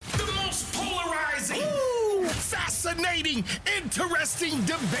fascinating, interesting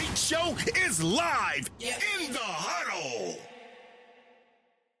debate show is live in the huddle.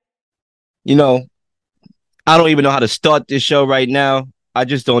 You know, I don't even know how to start this show right now. I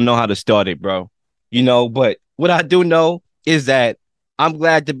just don't know how to start it, bro. But what I do know is that I'm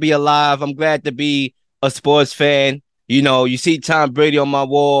glad to be alive. I'm glad to be a sports fan. You see Tom Brady on my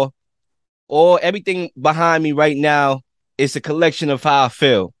wall. Everything behind me right now is a collection of how I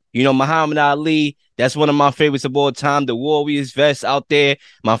feel. Muhammad Ali, that's one of my favorites of all time. The Warriors vest out there.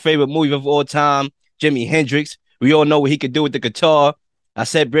 My favorite movie of all time, Jimi Hendrix. We all know what he could do with the guitar. I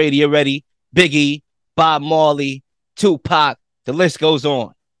said Brady already. Biggie, Bob Marley, Tupac. The list goes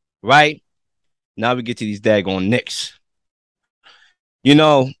on, right? Now we get to these daggone Knicks.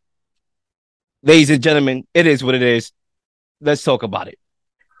 Ladies and gentlemen, it is what it is. Let's talk about it.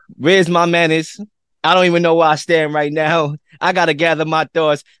 Where's my manners? I don't even know where I stand right now. I got to gather my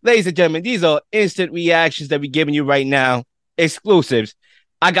thoughts. Ladies and gentlemen, these are instant reactions that we're giving you right now. Exclusives.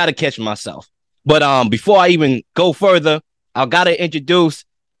 I got to catch myself. But before I even go further, I got to introduce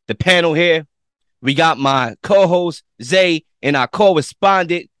the panel here. We got my co-host, Zay, and our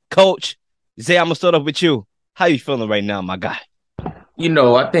correspondent, Coach. Zay, I'm going to start off with you. How you feeling right now, my guy?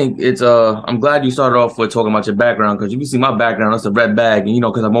 I think it's I'm glad you started off with talking about your background, because you can see my background, that's a red bag, and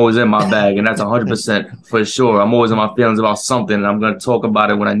because I'm always in my bag, and that's 100% for sure. I'm always in my feelings about something, and I'm going to talk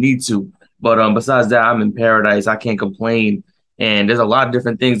about it when I need to. But besides that, I'm in paradise. I can't complain. And there's a lot of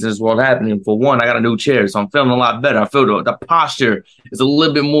different things in this world happening. For one, I got a new chair, so I'm feeling a lot better. I feel the posture is a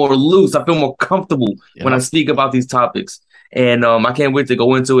little bit more loose. I feel more comfortable when I speak about these topics. And I can't wait to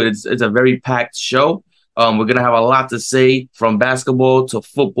go into it. It's a very packed show. We're going to have a lot to say, from basketball to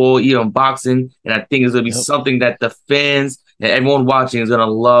football, even boxing. And I think it's going to be something that the fans and everyone watching is going to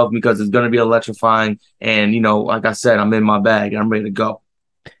love, because it's going to be electrifying. And, like I said, I'm in my bag and I'm ready to go.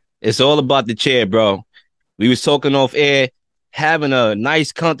 It's all about the chair, bro. We was talking off air. Having a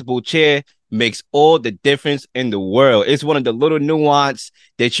nice, comfortable chair makes all the difference in the world. It's one of the little nuance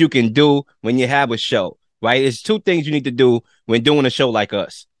that you can do when you have a show, right? It's two things you need to do when doing a show like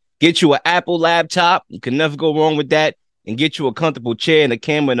us. Get you an Apple laptop. You can never go wrong with that. And get you a comfortable chair and a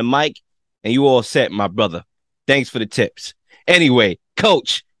camera and a mic. And you all set, my brother. Thanks for the tips. Anyway,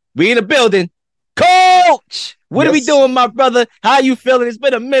 Coach, we in the building. Coach, what are we doing, my brother? How you feeling? It's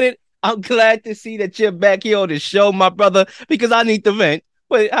been a minute. I'm glad to see that you're back here on the show, my brother, because I need to vent.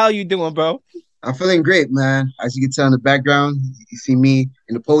 But how you doing, bro? I'm feeling great, man. As you can tell in the background, you see me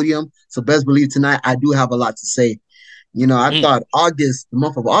in the podium. So best believe tonight, I do have a lot to say. I thought the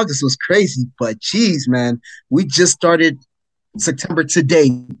month of August was crazy, but geez, man, we just started September today,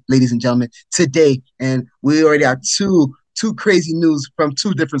 ladies and gentlemen, today. And we already have two crazy news from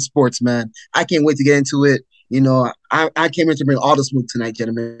two different sports, man. I can't wait to get into it. I came in to bring all the smoke tonight,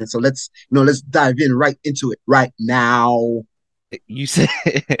 gentlemen. So let's dive in right into it right now. You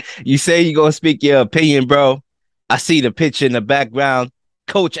say you're gonna speak your opinion, bro. I see the picture in the background.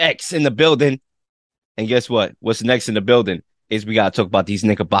 Coach X in the building. And guess what? What's next in the building is we gotta talk about these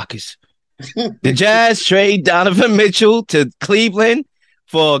Knickerbockers. The Jazz trade Donovan Mitchell to Cleveland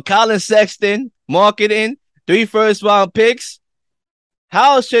for Colin Sexton, marketing, 3 first-round picks.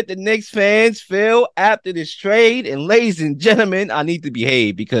 How should the Knicks fans feel after this trade? And ladies and gentlemen, I need to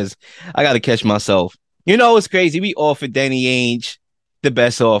behave because I got to catch myself. It's crazy. We offered Danny Ainge the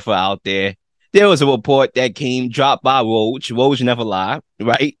best offer out there. There was a report that came dropped by Woj. Woj never lie,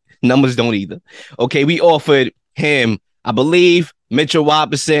 right? Numbers don't either. Okay, we offered him, I believe, Mitchell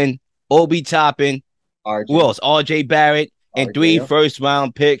Robinson, Obi Toppin, who else? RJ Barrett, and 3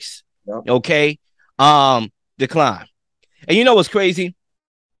 first-round picks. Yep. Okay, decline. And you know what's crazy?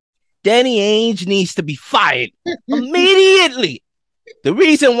 Danny Ainge needs to be fired immediately. The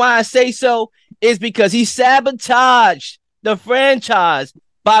reason why I say so is because he sabotaged the franchise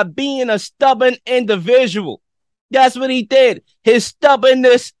by being a stubborn individual. That's what he did. His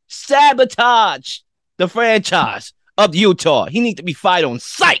stubbornness sabotaged the franchise of Utah. He needs to be fired on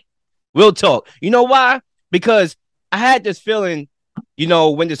sight. Real talk. You know why? Because I had this feeling,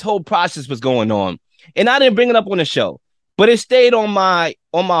 when this whole process was going on, and I didn't bring it up on the show, but it stayed on my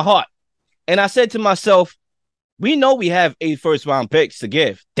heart. And I said to myself, we know we have 8 first-round picks to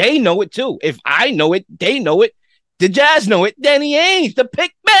give. They know it too. If I know it, they know it. The Jazz know it. Danny Ainge, the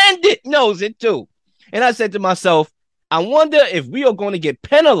pick bandit, knows it too. And I said to myself, I wonder if we are going to get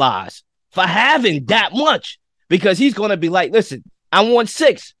penalized for having that much, because he's going to be like, listen, I want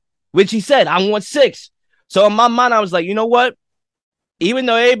 6, which he said, I want 6. So in my mind, I was like, you know what? Even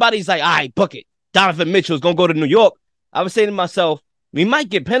though everybody's like, all right, book it. Donovan Mitchell is going to go to New York. I was saying to myself, we might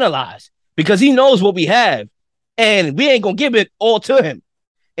get penalized because he knows what we have and we ain't going to give it all to him.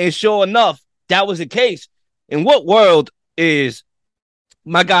 And sure enough, that was the case. In what world is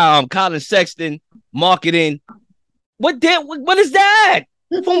my guy Colin Sexton marketing? What is that?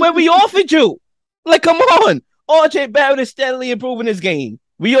 From where we offered you? Like, come on. RJ Barrett is steadily improving his game.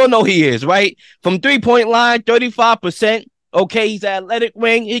 We all know he is, right? From 3-point line, 35%. Okay, he's an athletic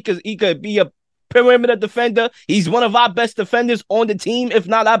wing. He could be a perimeter defender. He's one of our best defenders on the team, if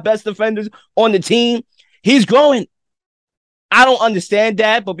not our best defenders on the team. He's growing. I don't understand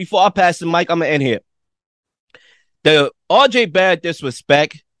that, but before I pass the mic, I'm going to end here. The RJ Barrett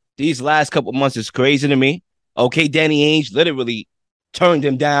disrespect these last couple months is crazy to me. Okay, Danny Ainge literally turned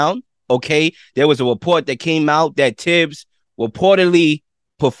him down. Okay, there was a report that came out that Tibbs reportedly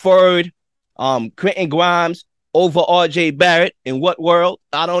preferred Quentin Grimes over RJ Barrett. In what world?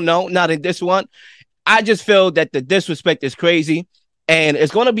 I don't know. Not in this one. I just feel that the disrespect is crazy, and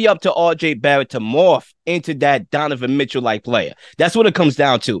it's going to be up to RJ Barrett to morph into that Donovan Mitchell-like player. That's what it comes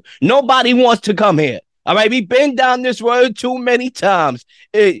down to. Nobody wants to come here. All right, we've been down this road too many times.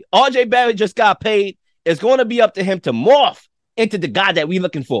 RJ Barrett just got paid. It's going to be up to him to morph into the guy that we're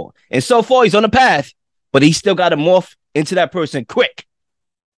looking for. And so far, he's on the path, but he still got to morph into that person quick.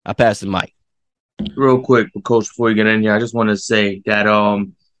 I pass the mic. Real quick, Coach, before you get in here, I just want to say that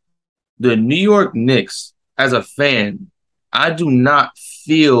the New York Knicks, as a fan, I do not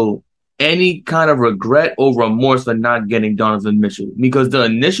feel any kind of regret or remorse for not getting Donovan Mitchell, because the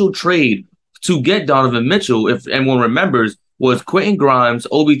initial trade to get Donovan Mitchell, if anyone remembers, was Quentin Grimes,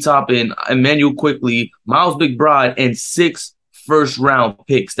 Obi Toppin, Emmanuel Quickley, Miles McBride, and 6 first-round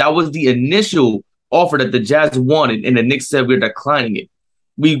picks. That was the initial offer that the Jazz wanted, and the Knicks said we're declining it.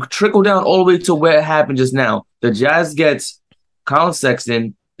 We trickle down all the way to where it happened just now. The Jazz gets Colin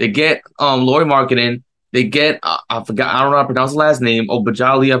Sexton. They get Lauri Markkanen. They get, I don't know how to pronounce the last name,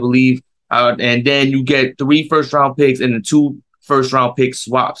 Obajali, I believe. And then you get 3 first-round picks and the 2 first-round pick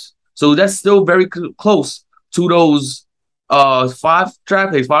swaps. So that's still very close to those 5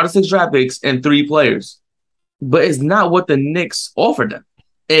 to 6 draft picks, and 3 players. But it's not what the Knicks offered them.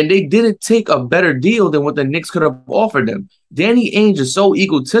 And they didn't take a better deal than what the Knicks could have offered them. Danny Ainge is so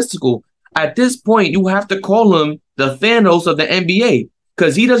egotistical. At this point, you have to call him the Thanos of the NBA,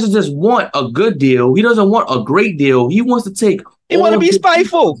 because he doesn't just want a good deal. He doesn't want a great deal. He wants to take. He want to be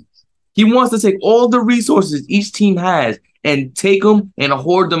spiteful. He wants to take all the resources each team has and take them and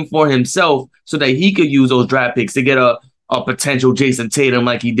hoard them for himself so that he could use those draft picks to get a potential Jason Tatum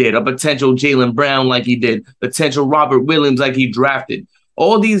like he did, a potential Jaylen Brown like he did, potential Robert Williams like he drafted.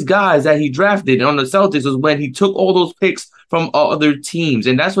 All these guys that he drafted on the Celtics was when he took all those picks from other teams.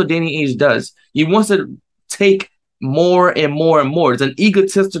 And that's what Danny Ainge does. He wants to take more and more and more. It's an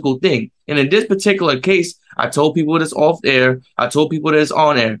egotistical thing. And in this particular case, I told people this off air. I told people this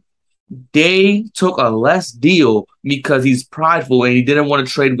on air. They took a less deal because he's prideful and he didn't want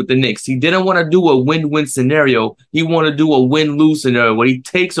to trade with the Knicks. He didn't want to do a win-win scenario. He wanted to do a win-lose scenario where he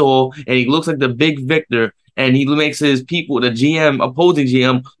takes all and he looks like the big victor, and he makes his people, the GM, opposing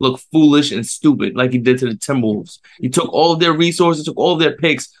GM, look foolish and stupid like he did to the Timberwolves. He took all of their resources, took all of their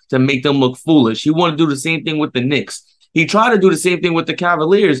picks to make them look foolish. He wanted to do the same thing with the Knicks. He tried to do the same thing with the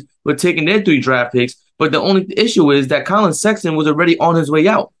Cavaliers with taking their 3 draft picks. But the only issue is that Colin Sexton was already on his way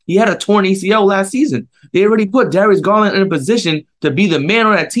out. He had a torn ACL last season. They already put Darius Garland in a position to be the man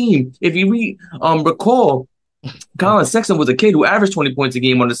on that team. If you recall, Colin Sexton was a kid who averaged 20 points a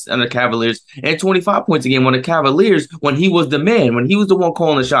game on the Cavaliers and 25 points a game on the Cavaliers when he was the man, when he was the one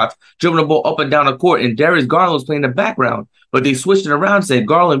calling the shots, dribbling the ball up and down the court, and Darius Garland was playing the background. But they switched it around and said,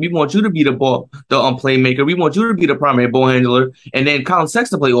 Garland, we want you to be the playmaker. We want you to be the primary ball handler. And then Colin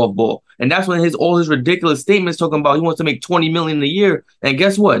Sexton play off ball. And that's when all his ridiculous statements talking about he wants to make $20 million a year. And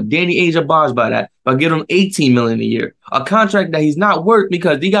guess what? Danny Ainge abides by that. By giving him $18 million a year. A contract that he's not worth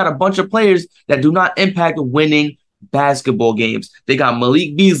because he got a bunch of players that do not impact winning basketball games. They got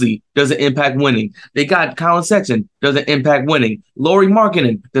Malik Beasley, doesn't impact winning. They got Colin Sexton, doesn't impact winning. Lauri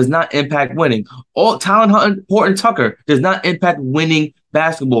Markkanen does not impact winning. All Talon Horton Tucker does not impact winning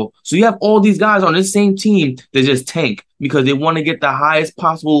basketball. So you have all these guys on this same team that just tank because they want to get the highest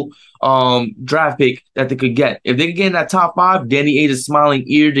possible draft pick that they could get. If they can get in that top 5, Danny Ainge is smiling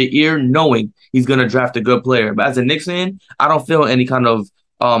ear to ear, knowing he's going to draft a good player. But as a Knicks fan, I don't feel any kind of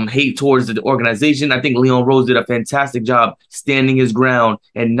hate towards the organization. I think Leon Rose did a fantastic job standing his ground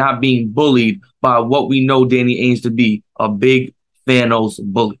and not being bullied by what we know Danny Ainge to be, a big Thanos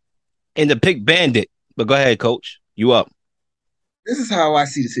bully. And the pick bandit. But go ahead, Coach. You up. This is how I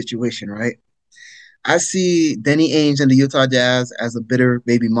see the situation, right? I see Danny Ainge and the Utah Jazz as a bitter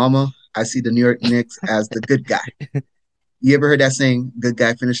baby mama. I see the New York Knicks as the good guy. You ever heard that saying, good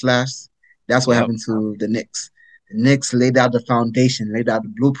guy finished last? That's what happened to the Knicks. The Knicks laid out the foundation, laid out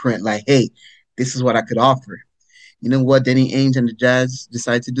the blueprint, like, hey, this is what I could offer. You know what Danny Ainge and the Jazz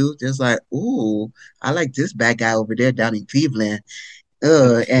decide to do? Just like, ooh, I like this bad guy over there down in Cleveland.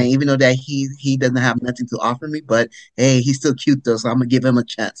 And even though that he doesn't have nothing to offer me, but hey, he's still cute though, so I'm gonna give him a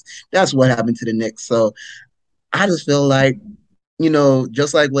chance. That's what happened to the Knicks. So I just feel like,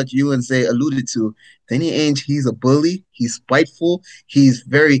 just like what you and say alluded to, Danny Ainge, he's a bully, he's spiteful, he's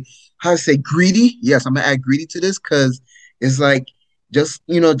very, how to say, greedy. Yes, I'm gonna add greedy to this because it's like just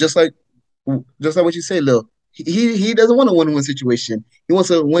like what you say, Lil. He doesn't want a win-win situation. He wants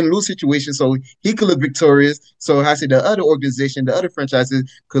a win-lose situation so he could look victorious. So I say the other organization, the other franchises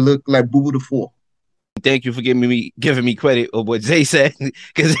could look like Boo Boo the Fool. Thank you for giving me credit of what Zay said,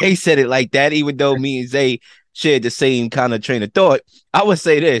 because Zay said it like that, even though me and Zay shared the same kind of train of thought. I would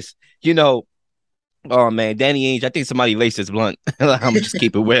say this, oh man, Danny Ainge, I think somebody laced his blunt. I'm just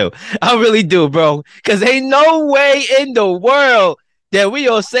keep it real. I really do, bro. Because ain't no way in the world that we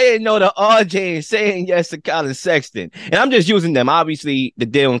are saying no to RJ and saying yes to Colin Sexton. And I'm just using them. Obviously, the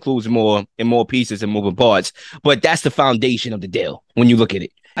deal includes more pieces and moving parts, but that's the foundation of the deal when you look at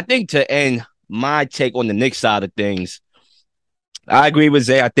it. I think to end my take on the Knicks side of things, I agree with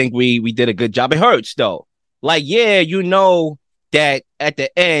Zay. I think we did a good job. It hurts, though. Like, yeah, that at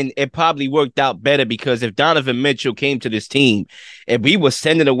the end, it probably worked out better because if Donovan Mitchell came to this team and we were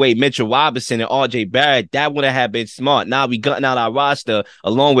sending away Mitchell Robinson and RJ Barrett, that would have been smart. Now we gutting out our roster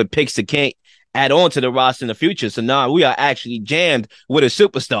along with picks that can't add on to the roster in the future. So now we are actually jammed with a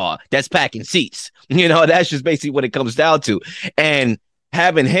superstar that's packing seats. That's just basically what it comes down to. And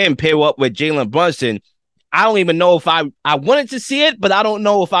having him pair up with Jalen Brunson, I don't even know if I wanted to see it, but I don't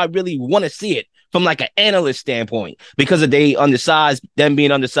know if I really want to see it from like an analyst standpoint because of them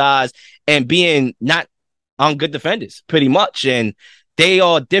being undersized and being not on good defenders pretty much. And they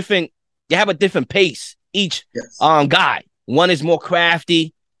are different. They have a different pace, each guy. One is more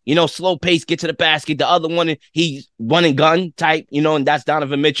crafty, slow pace, get to the basket. The other one, he's run and gun type, and that's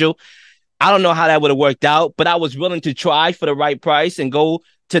Donovan Mitchell. I don't know how that would have worked out, but I was willing to try for the right price and go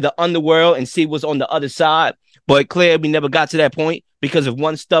to the underworld and see what's on the other side. But clearly, we never got to that point because of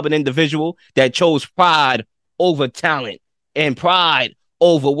one stubborn individual that chose pride over talent and pride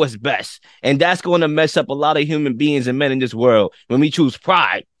over what's best. And that's going to mess up a lot of human beings and men in this world when we choose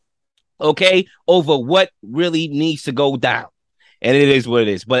pride, okay, over what really needs to go down. And it is what it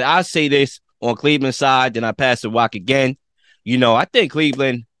is. But I say this on Cleveland's side, then I pass the rock again. I think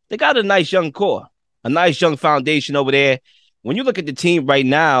Cleveland, they got a nice young core, a nice young foundation over there. When you look at the team right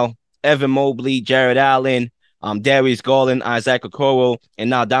now, Evan Mobley, Jared Allen, Darius Garland, Isaac Okoro, and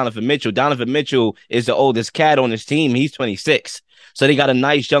now Donovan Mitchell. Donovan Mitchell is the oldest cat on this team. He's 26. So they got a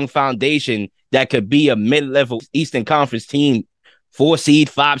nice young foundation that could be a mid-level Eastern Conference team, 4 seed,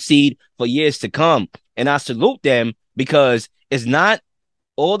 5 seed for years to come. And I salute them because it's not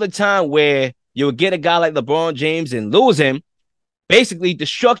all the time where you'll get a guy like LeBron James and lose him, basically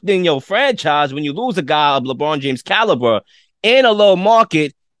destructing your franchise when you lose a guy of LeBron James caliber in a low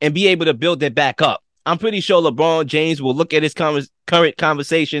market and be able to build it back up. I'm pretty sure LeBron James will look at his current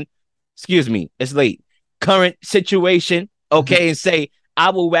conversation. Excuse me, it's late. Current situation, okay, and say, I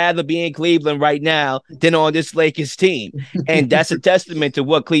would rather be in Cleveland right now than on this Lakers team. And that's a testament to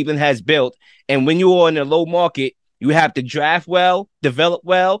what Cleveland has built. And when you are in a low market, you have to draft well, develop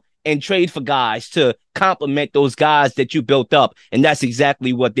well, and trade for guys to complement those guys that you built up. And that's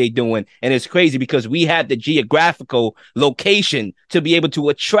exactly what they're doing. And it's crazy because we have the geographical location to be able to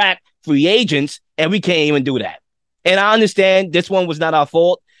attract free agents, and we can't even do that. And I understand this one was not our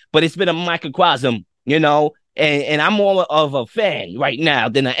fault, but it's been a microcosm, and I'm more of a fan right now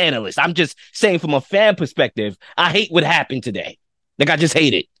than an analyst. I'm just saying from a fan perspective, I hate what happened today. Like, I just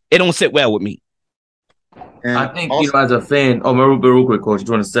hate it. It don't sit well with me. And I think, as a fan, real quick, Coach,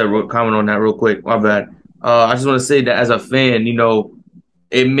 you want to comment on that real quick? My bad. I just want to say that as a fan,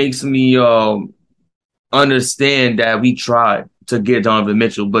 it makes me understand that we tried to get Donovan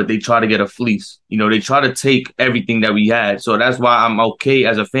Mitchell, but they try to get a fleece. They try to take everything that we had. So that's why I'm okay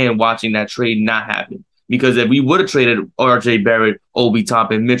as a fan watching that trade not happen. Because if we would have traded RJ Barrett, Obi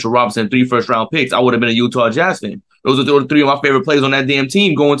Toppin, Mitchell Robinson, 3 first-round picks, I would have been a Utah Jazz fan. Those are the 3 of my favorite players on that damn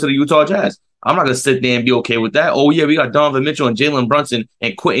team going to the Utah Jazz. I'm not going to sit there and be okay with that. Oh, yeah, we got Donovan Mitchell and Jalen Brunson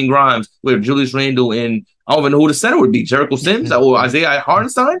and Quentin Grimes with Julius Randle and I don't even know who the center would be. Jericho Sims or Isaiah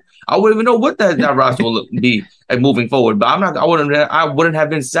Hartenstein? I wouldn't even know what that roster will be moving forward. But I wouldn't have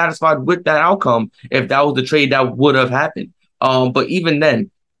been satisfied with that outcome if that was the trade that would have happened. But even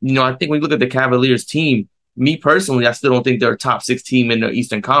then, I think when you look at the Cavaliers team, me personally, I still don't think they're a top 6 team in the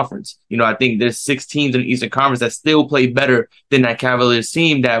Eastern Conference. I think there's 6 teams in the Eastern Conference that still play better than that Cavaliers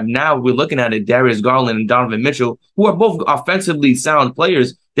team that now we're looking at it, Darius Garland and Donovan Mitchell, who are both offensively sound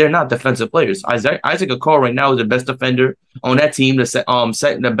players, they're not defensive players. Isaac Okoro right now is the best defender on that team.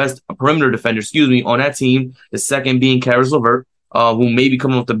 The best perimeter defender, on that team. The second being Caris LeVert, who may be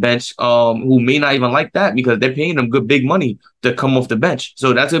coming off the bench, who may not even like that because they're paying them good big money to come off the bench.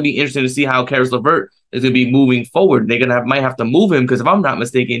 So that's gonna be interesting to see how Caris LeVert is gonna be moving forward. They're might have to move him because if I'm not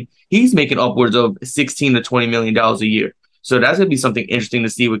mistaken, he's making upwards of $16 to $20 million a year. So that's gonna be something interesting to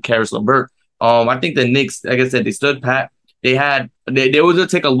see with Caris LeVert. I think the Knicks, like I said, they stood pat. They was gonna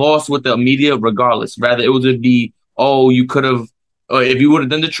take a loss with the media regardless. Rather, it was gonna be, oh, you could have, if you would have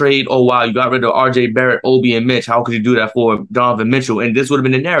done the trade, oh wow, you got rid of R.J. Barrett, Obi, and Mitch. How could you do that for Donovan Mitchell? And this would have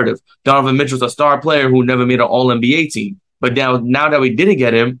been the narrative. Donovan Mitchell's a star player who never made an All-NBA team. But now that we didn't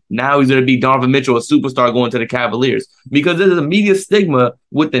get him, now he's going to be Donovan Mitchell, a superstar going to the Cavaliers. Because there's a media stigma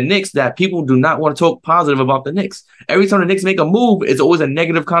with the Knicks that people do not want to talk positive about the Knicks. Every time the Knicks make a move, it's always a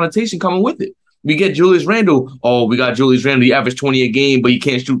negative connotation coming with it. We get Julius Randle. Oh, we got Julius Randle. He averaged 20 a game, but he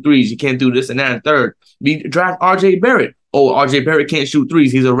can't shoot threes. He can't do this and that and third. We draft R.J. Barrett. Oh, R.J. Barrett can't shoot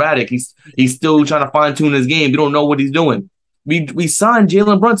threes. He's erratic. He's still trying to fine-tune his game. We don't know what he's doing. We signed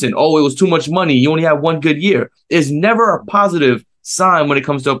Jalen Brunson. Oh, it was too much money. You only had one good year. It's never a positive sign when it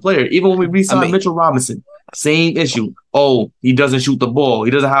comes to a player. Even when we re-signed Mitchell Robinson, same issue. Oh, he doesn't shoot the ball.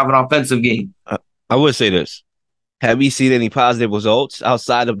 He doesn't have an offensive game. I would say this. Have we seen any positive results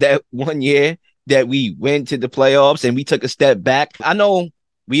outside of that 1 year that we went to the playoffs and we took a step back? I know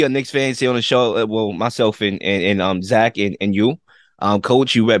we are Knicks fans here on the show. Well, myself and Zach and you.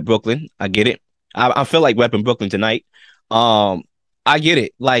 Coach, you rep Brooklyn. I get it. I feel like repping Brooklyn tonight. I get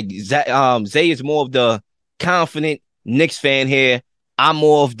it. Like Zay is more of the confident Knicks fan here. I'm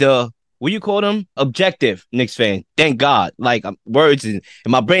more of the, what you call them? Objective Knicks fan. Thank God. Like words and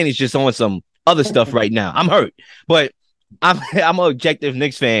my brain is just on some other stuff right now. I'm hurt, but I'm an objective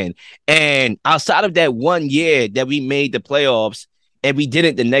Knicks fan. And outside of that 1 year that we made the playoffs and we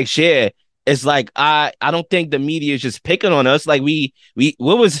didn't the next year, it's like I don't think the media is just picking on us. Like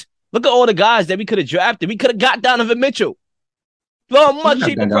look at all the guys that we could have drafted. We could have got Donovan Mitchell for a much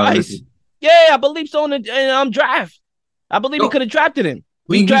cheaper price. Yeah, I believe so in the draft. I believe we could have drafted him.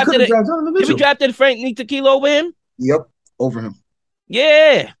 We drafted Frank Ntilikina over him? Yep, over him.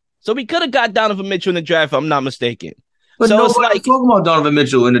 Yeah. So we could have got Donovan Mitchell in the draft, if I'm not mistaken. But so it's like talking about Donovan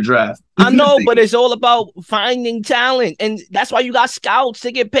Mitchell in the draft. I know, but it's all about finding talent. And that's why you got scouts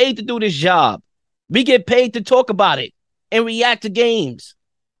to get paid to do this job. We get paid to talk about it and react to games.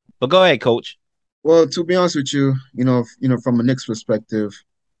 But go ahead, Coach. Well, to be honest with you, from a Knicks perspective,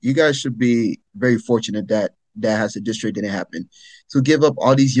 you guys should be very fortunate that has a district didn't happen. To give up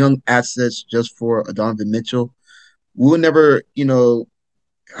all these young assets just for a Donovan Mitchell, we would never, we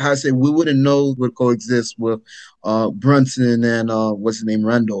wouldn't know what coexist with Brunson and what's his name,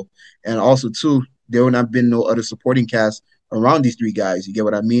 Randall. And also, too, there would not have been no other supporting cast around these three guys. You get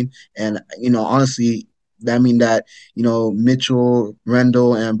what I mean? And, honestly, that mean that, Mitchell,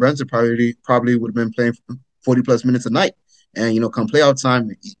 Randall, and Brunson probably would have been playing 40-plus minutes a night. And, come playoff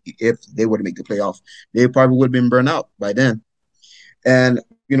time, if they were to make the playoff, they probably would have been burned out by then. And,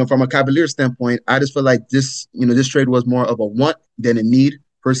 from a Cavaliers standpoint, I just feel like this trade was more of a want than a need,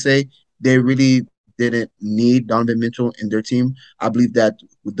 per se. They really didn't need Donovan Mitchell in their team. I believe that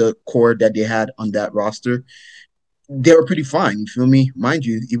with the core that they had on that roster, they were pretty fine. You feel me? Mind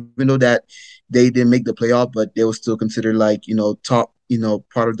you, even though that they didn't make the playoff, but they were still considered like, top,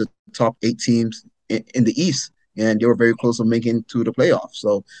 part of the top 8 teams in the East. And they were very close to making to the playoffs.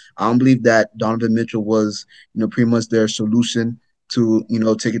 So I don't believe that Donovan Mitchell was, pretty much their solution to,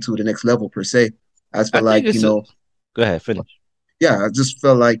 take it to the next level, per se. I just felt like, Go ahead, finish. Yeah, I just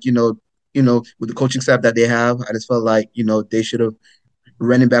felt like, with the coaching staff that they have, I just felt like, they should have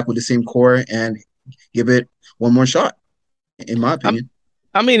ran it back with the same core and give it one more shot, in my opinion.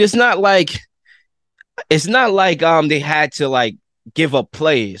 I mean, it's not like they had to like give up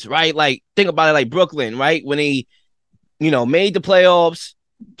plays, right? Like think about it like Brooklyn, right? When they, made the playoffs,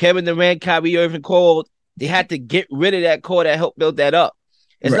 Kevin Durant, Kyrie Irving called, they had to get rid of that core that helped build that up.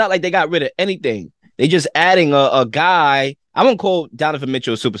 It's not like they got rid of anything. They just adding a guy. I won't call Donovan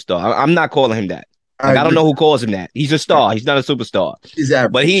Mitchell a superstar. I'm not calling him that. Like, I don't know who calls him that. He's a star. He's not a superstar.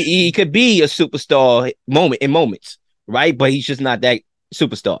 But he could be a superstar in moments, right? But he's just not that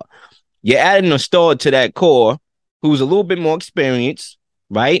superstar. You're adding a star to that core who's a little bit more experienced,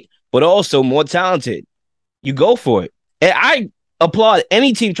 right? But also more talented. You go for it. And I applaud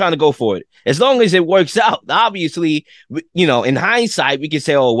any team trying to go for it. As long as it works out. Obviously, in hindsight, we can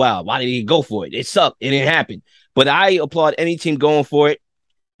say, oh, wow, why did he go for it? It sucked. It didn't happen. But I applaud any team going for it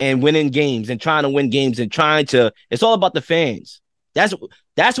and winning games and trying to win games and it's all about the fans. That's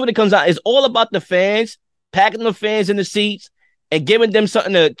what it comes out. It's all about the fans, packing the fans in the seats and giving them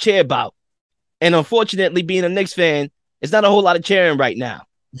something to cheer about. And unfortunately, being a Knicks fan, it's not a whole lot of cheering right now.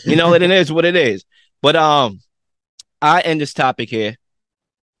 You know, it is what it is. But I end this topic here.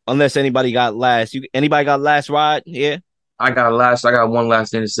 Unless anybody got last. Anybody got last ride here? I got one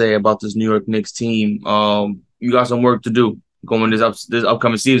last thing to say about this New York Knicks team. You got some work to do going this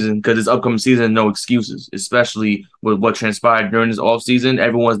upcoming season, because this upcoming season, no excuses, especially with what transpired during this offseason.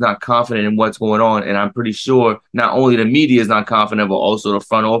 Everyone's not confident in what's going on, and I'm pretty sure not only the media is not confident, but also the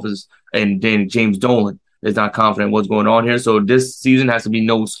front office and then James Dolan is not confident in what's going on here. So this season has to be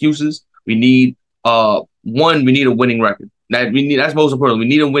no excuses. We need we need a winning record. That's most important. We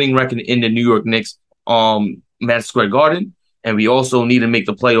need a winning record in the New York Knicks Madison Square Garden, and we also need to make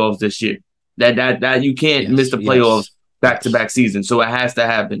the playoffs this year. That you can't miss the playoffs back-to-back seasons. So it has to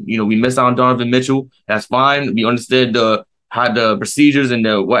happen. You know, we missed out on Donovan Mitchell. That's fine. We understood how the procedures and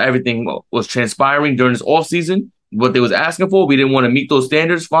what everything was transpiring during this offseason, what they was asking for. We didn't want to meet those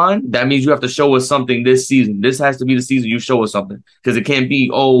standards. Fine. That means you have to show us something this season. This has to be the season you show us something, because it can't be,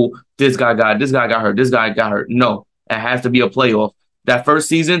 this guy got hurt. This guy got hurt. No, it has to be a playoff. That first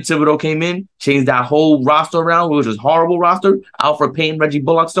season, Thibodeau came in, changed that whole roster around, which was a horrible roster. Alfred Payton, Reggie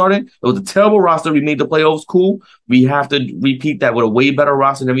Bullock started. It was a terrible roster. We made the playoffs cool. We have to repeat that with a way better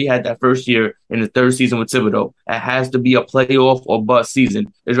roster than we had that first year in the third season with Thibodeau. It has to be a playoff or bust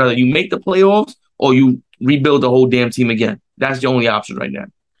season. It's rather you make the playoffs or you rebuild the whole damn team again. That's the only option right now.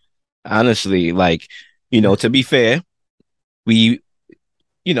 Honestly, to be fair, we,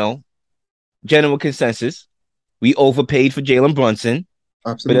 general consensus, we overpaid for Jalen Brunson.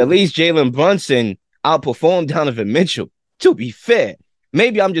 Absolutely. But at least Jalen Brunson outperformed Donovan Mitchell, to be fair.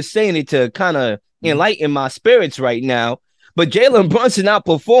 Maybe I'm just saying it to kind of enlighten my spirits right now. But Jalen Brunson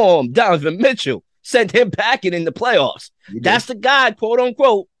outperformed Donovan Mitchell, sent him packing in the playoffs. That's the guy, quote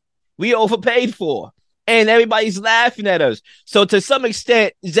unquote, we overpaid for. And everybody's laughing at us. So to some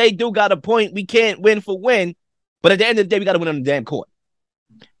extent, Zay do got a point. We can't win for win. But at the end of the day, we got to win on the damn court.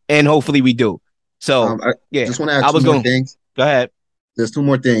 And hopefully we do. So, just want to add two more things. Go ahead. There's two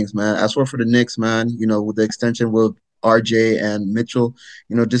more things, man. As for the Knicks, man, with the extension with RJ and Mitchell,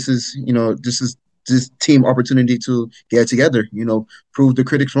 this is this team opportunity to get together, prove the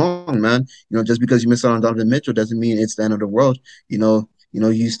critics wrong, man. Just because you miss out on Donovan Mitchell doesn't mean it's the end of the world.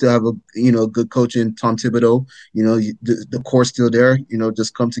 You still have a good coach in Tom Thibodeau. The core's still there.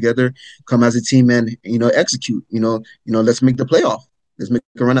 Just come together, come as a team, and execute. Let's make the playoff. Let's make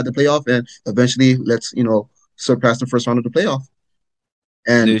a run at the playoff, and eventually let's surpass the first round of the playoff.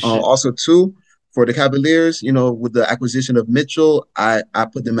 And also too, for the Cavaliers, with the acquisition of Mitchell, I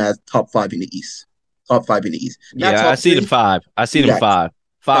put them as top 5 in the East. Top 5 in the East. Yeah, I see them 5. I see them 5.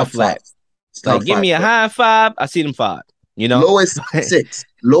 5 flat. Give me a high 5. I see them 5. Lowest 6.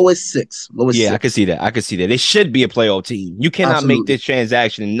 Lowest 6. Yeah, 6. I can see that. They should be a playoff team. You cannot make this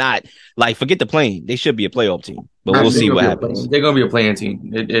transaction and not forget the plane. They should be a playoff team. But we'll see what happens. They're gonna be a playing team.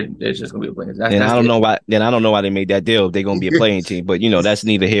 It's just gonna be a playing team. I don't know why they made that deal. If they're gonna be a playing team. But that's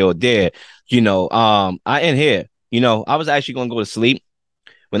neither here or there. I end here. I was actually gonna go to sleep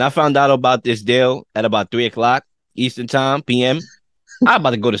when I found out about this deal at about 3:00 Eastern time, PM. I'm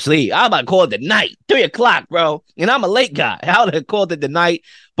about to go to sleep. I'm about to call it the night. 3:00, bro. And I'm a late guy. I would have called it the night,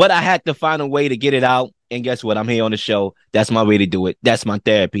 but I had to find a way to get it out. And guess what? I'm here on the show. That's my way to do it. That's my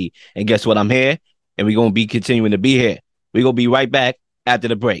therapy. And guess what? I'm here, and we're going to be continuing to be here. We're going to be right back after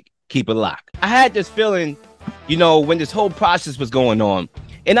the break. Keep it locked. I had this feeling, when this whole process was going on,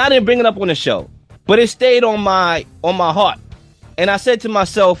 and I didn't bring it up on the show, but it stayed on my heart. And I said to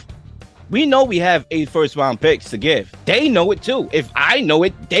myself, we know we have 8 first-round picks to give. They know it, too. If I know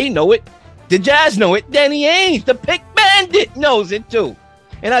it, they know it. The Jazz know it. Danny Ainge, the pick bandit, knows it, too.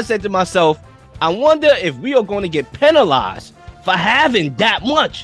 And I said to myself, I wonder if we are going to get penalized for having that much.